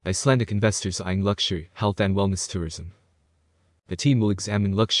Icelandic investors eyeing luxury, health and wellness tourism. The team will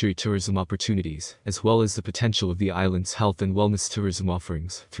examine luxury tourism opportunities, as well as the potential of the island's health and wellness tourism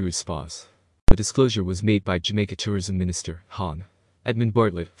offerings through its spas. The disclosure was made by Jamaica Tourism Minister, Hon. Edmund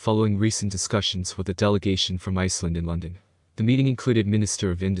Bartlett, following recent discussions with a delegation from Iceland in London. The meeting included Minister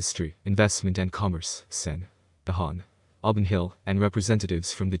of Industry, Investment and Commerce, Sen. Hon. Auburn Hill, and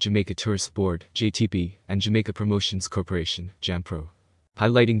representatives from the Jamaica Tourist Board, JTB, and Jamaica Promotions Corporation, JAMPRO.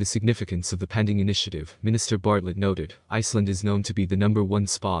 Highlighting the significance of the pending initiative, Minister Bartlett noted, Iceland is known to be the #1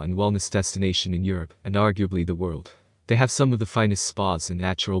 spa and wellness destination in Europe, and arguably the world. They have some of the finest spas and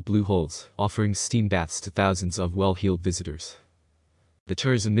natural blue holes, offering steam baths to thousands of well-heeled visitors. The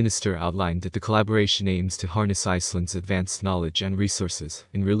tourism minister outlined that the collaboration aims to harness Iceland's advanced knowledge and resources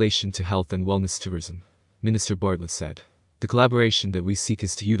in relation to health and wellness tourism. Minister Bartlett said, "The collaboration that we seek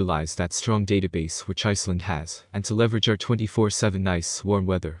is to utilize that strong database which Iceland has, and to leverage our 24/7 nice, warm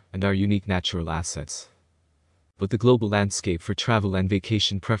weather, and our unique natural assets." But the global landscape for travel and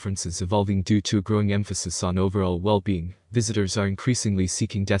vacation preferences evolving due to a growing emphasis on overall well-being, visitors are increasingly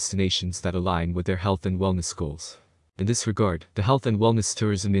seeking destinations that align with their health and wellness goals. In this regard, the health and wellness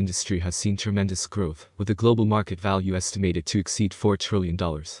tourism industry has seen tremendous growth, with the global market value estimated to exceed $4 trillion.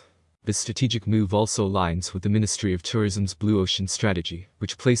 This strategic move also aligns with the Ministry of Tourism's Blue Ocean strategy,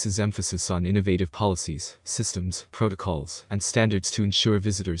 which places emphasis on innovative policies, systems, protocols, and standards to ensure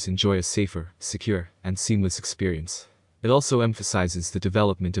visitors enjoy a safer, secure, and seamless experience. It also emphasizes the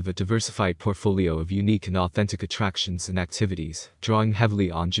development of a diversified portfolio of unique and authentic attractions and activities, drawing heavily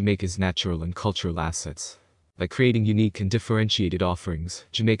on Jamaica's natural and cultural assets. By creating unique and differentiated offerings,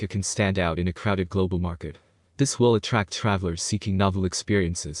 Jamaica can stand out in a crowded global market. This will attract travelers seeking novel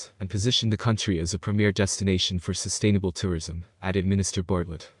experiences and position the country as a premier destination for sustainable tourism, added Minister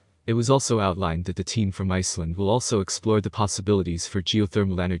Bartlett. It was also outlined that the team from Iceland will also explore the possibilities for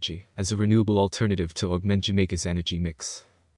geothermal energy as a renewable alternative to augment Jamaica's energy mix.